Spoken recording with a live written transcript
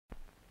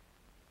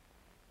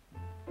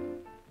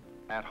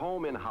At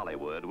home in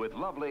Hollywood with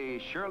lovely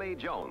Shirley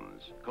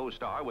Jones,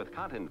 co-star with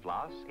Content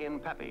Floss in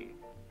Peppy.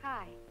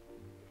 Hi.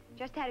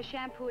 Just had a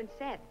shampoo and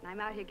set, and I'm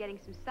out here getting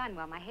some sun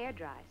while my hair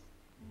dries.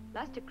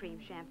 Luster Cream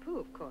shampoo,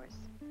 of course.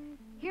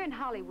 Here in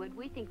Hollywood,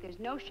 we think there's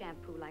no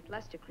shampoo like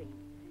Luster Cream,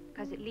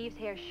 because it leaves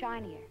hair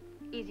shinier,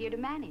 easier to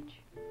manage.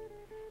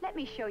 Let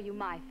me show you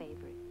my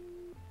favorite.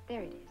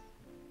 There it is.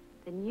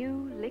 The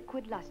new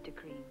liquid Luster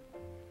Cream.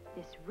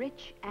 This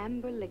rich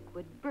amber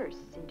liquid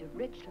bursts into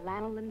rich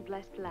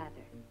lanolin-blessed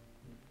lather.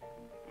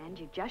 And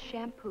you just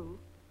shampoo,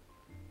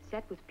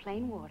 set with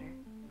plain water,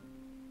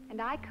 and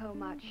I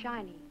comb out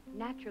shiny,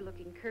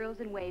 natural-looking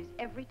curls and waves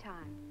every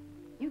time.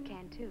 You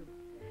can, too.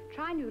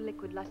 Try new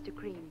liquid Luster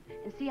Cream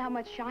and see how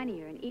much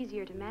shinier and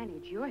easier to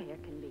manage your hair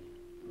can be.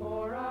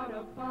 4 out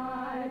of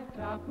 5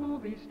 top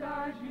movie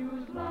stars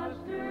use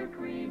Luster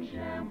Cream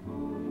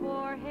shampoo.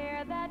 For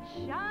hair that's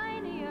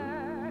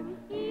shinier,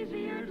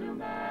 Easier to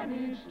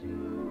manage,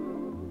 too.